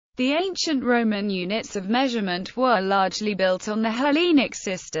The ancient Roman units of measurement were largely built on the Hellenic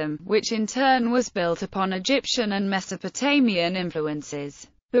system, which in turn was built upon Egyptian and Mesopotamian influences.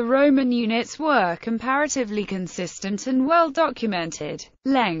 The Roman units were comparatively consistent and well documented.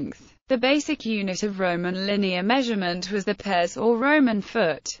 Length. The basic unit of Roman linear measurement was the pes or Roman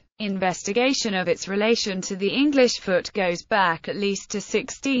foot. Investigation of its relation to the English foot goes back at least to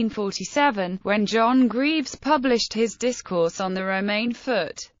 1647, when John Greaves published his Discourse on the Roman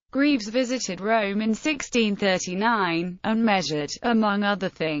foot. Greaves visited Rome in 1639, and measured, among other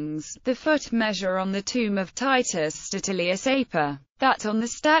things, the foot measure on the tomb of Titus Statilius Aper, that on the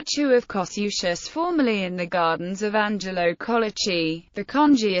statue of Cossutius formerly in the gardens of Angelo Collicci, the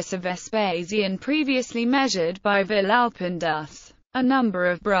Congius of Vespasian previously measured by Villalpindus. A number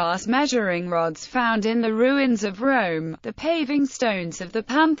of brass measuring rods found in the ruins of Rome, the paving stones of the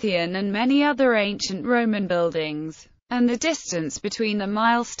Pantheon and many other ancient Roman buildings, and the distance between the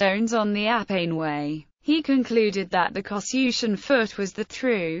milestones on the Appian Way. He concluded that the Cossutian foot was the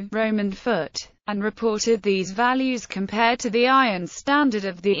true Roman foot, and reported these values compared to the iron standard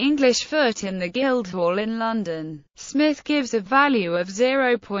of the English foot in the Guildhall in London. Smith gives a value of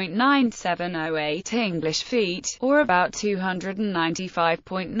 0.9708 English feet, or about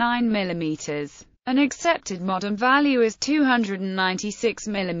 295.9 millimeters. An accepted modern value is 296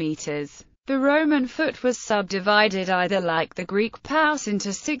 millimeters. The Roman foot was subdivided either like the Greek paus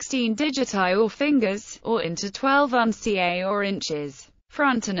into 16 digiti or fingers, or into 12 unciae or inches.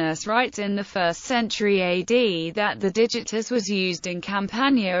 Frontinus writes in the 1st century AD that the digitus was used in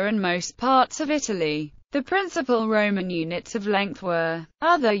Campania and most parts of Italy. The principal Roman units of length were.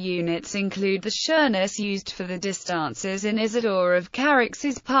 Other units include the shurnus used for the distances in Isidore of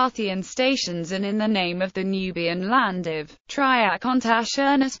Charax's Parthian stations and in the name of the Nubian land of Triaconta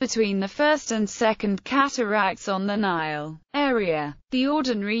shurnus between the first and second cataracts on the Nile. Area. The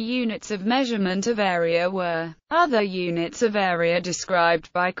ordinary units of measurement of area were. Other units of area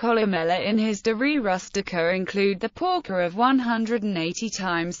described by Columella in his De Re Rustica include the porca of 180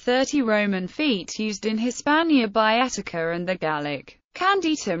 times 30 Roman feet used in Hispania by Attica and the Gallic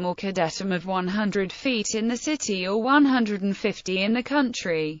canditum or cadetum of 100 feet in the city or 150 in the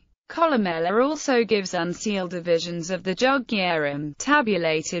country. Columella also gives unsealed divisions of the Jugierum,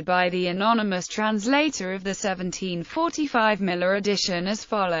 tabulated by the anonymous translator of the 1745 Miller edition as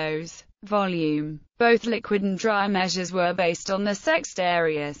follows. Volume. Both liquid and dry measures were based on the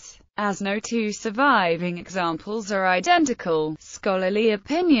sextarius. As no two surviving examples are identical, scholarly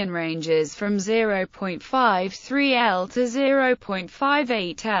opinion ranges from 0.53 L to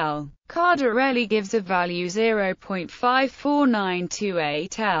 0.58 L. Cardarelli gives a value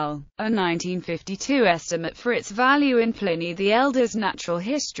 0.54928 L. A 1952 estimate for its value in Pliny the Elder's Natural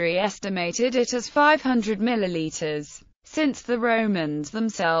History estimated it as 500 milliliters. Since the Romans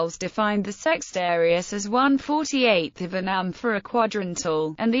themselves defined the sextarius as 1/48 of an amphora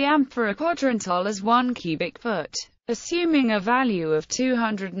quadrantal, and the amphora quadrantal as 1 cubic foot, assuming a value of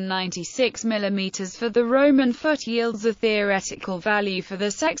 296 mm for the Roman foot yields a theoretical value for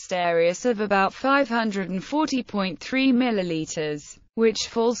the sextarius of about 540.3 milliliters, which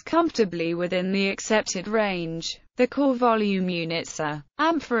falls comfortably within the accepted range. The core volume units are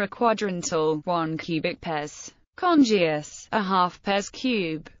amphora quadrantal, 1 cubic pes. Congius, a half pes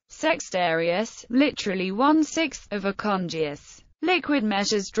cube. Sextarius, literally 1/6 of a congius. Liquid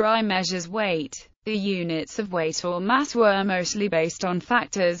measures, dry measures, weight. The units of weight or mass were mostly based on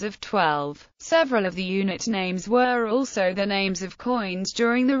factors of 12. Several of the unit names were also the names of coins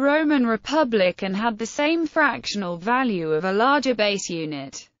during the Roman Republic and had the same fractional value of a larger base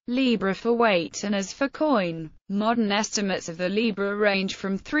unit. Libra for weight and as for coin. Modern estimates of the libra range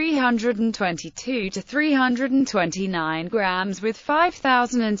from 322 to 329 grams with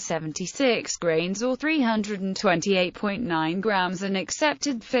 5,076 grains or 328.9 grams an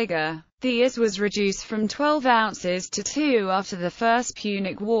accepted figure. The as was reduced from 12 ounces to 2 after the First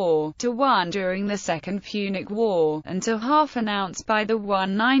Punic War, to 1 during the Second Punic War, and to half an ounce by the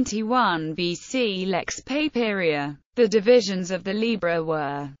 191 BC Lex Papiria. The divisions of the libra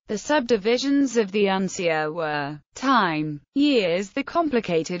were. The subdivisions of the uncia were time, years. The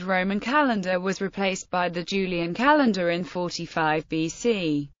complicated Roman calendar was replaced by the Julian calendar in 45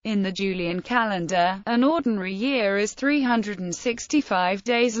 BC. In the Julian calendar, an ordinary year is 365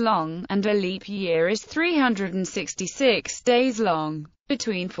 days long, and a leap year is 366 days long.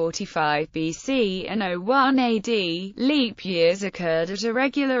 Between 45 BC and 01 AD, leap years occurred at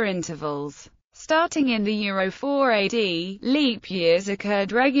irregular intervals. Starting in the Euro 4 AD, leap years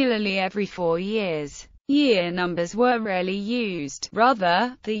occurred regularly every 4 years. Year numbers were rarely used.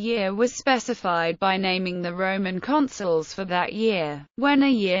 Rather, the year was specified by naming the Roman consuls for that year. When a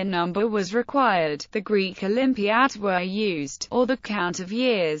year number was required, the Greek Olympiad were used, or the count of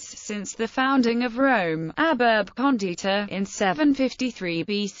years since the founding of Rome, ab urb condita, in 753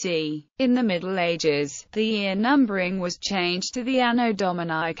 BC. In the Middle Ages, the year numbering was changed to the Anno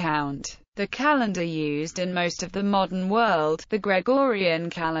Domini count. The calendar used in most of the modern world, the Gregorian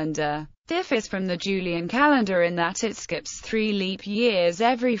calendar, differs from the Julian calendar in that it skips 3 leap years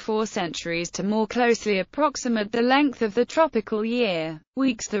every 4 centuries to more closely approximate the length of the tropical year.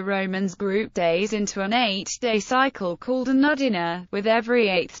 Weeks. The Romans grouped days into an 8-day cycle called a nudina, with every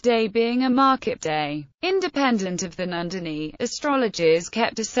 8th day being a market day. Independent of the nundini, astrologers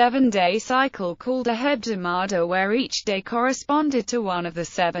kept a 7-day cycle called a hebdomada, where each day corresponded to one of the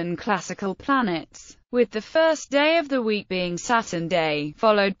 7 classical planets, with the first day of the week being Saturn Day,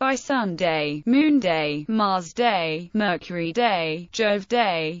 followed by Sun Day, Moon Day, Mars Day, Mercury Day, Jove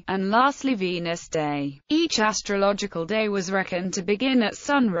Day, and lastly Venus Day. Each astrological day was reckoned to begin at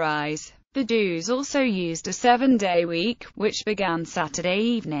sunrise. The Jews also used a 7-day week, which began Saturday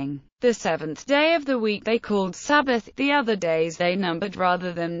evening. The 7th day of the week they called Sabbath, the other days they numbered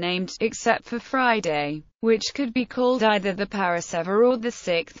rather than named, except for Friday, which could be called either the Paraseva or the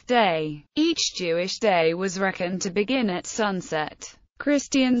 6th day. Each Jewish day was reckoned to begin at sunset.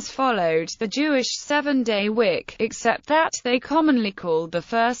 Christians followed the Jewish 7-day week, except that they commonly called the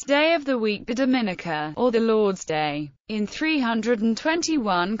first day of the week the Dominica, or the Lord's Day. In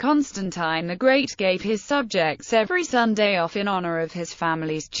 321, Constantine the Great gave his subjects every Sunday off in honor of his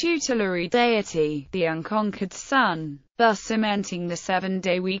family's tutelary deity, the unconquered sun, thus cementing the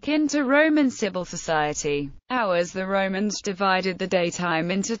 7-day week into Roman civil society. Hours. The Romans divided the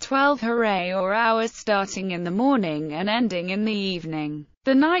daytime into 12 horae, or hours starting in the morning and ending in the evening.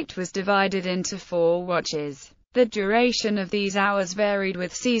 The night was divided into 4 watches. The duration of these hours varied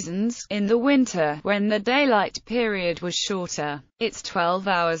with seasons. In the winter, when the daylight period was shorter, its 12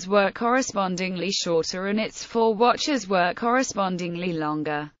 hours were correspondingly shorter and its 4 watches were correspondingly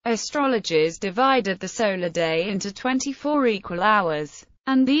longer. Astrologers divided the solar day into 24 equal hours,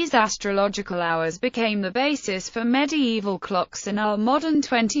 and these astrological hours became the basis for medieval clocks and our modern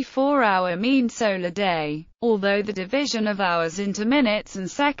 24-hour mean solar day, although the division of hours into minutes and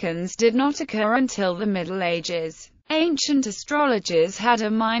seconds did not occur until the Middle Ages. Ancient astrologers had a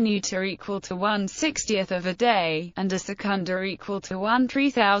minuta equal to 1/60th of a day, and a secunda equal to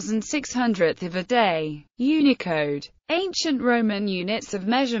 1/3600th of a day. Unicode. Ancient Roman units of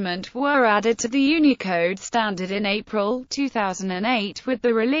measurement were added to the Unicode standard in April 2008 with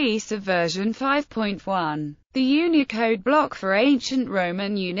the release of version 5.1. The Unicode block for ancient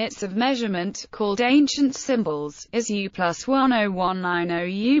Roman units of measurement, called ancient symbols, is U+10190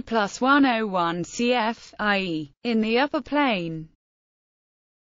 U+101 CF, i.e., in the upper plane.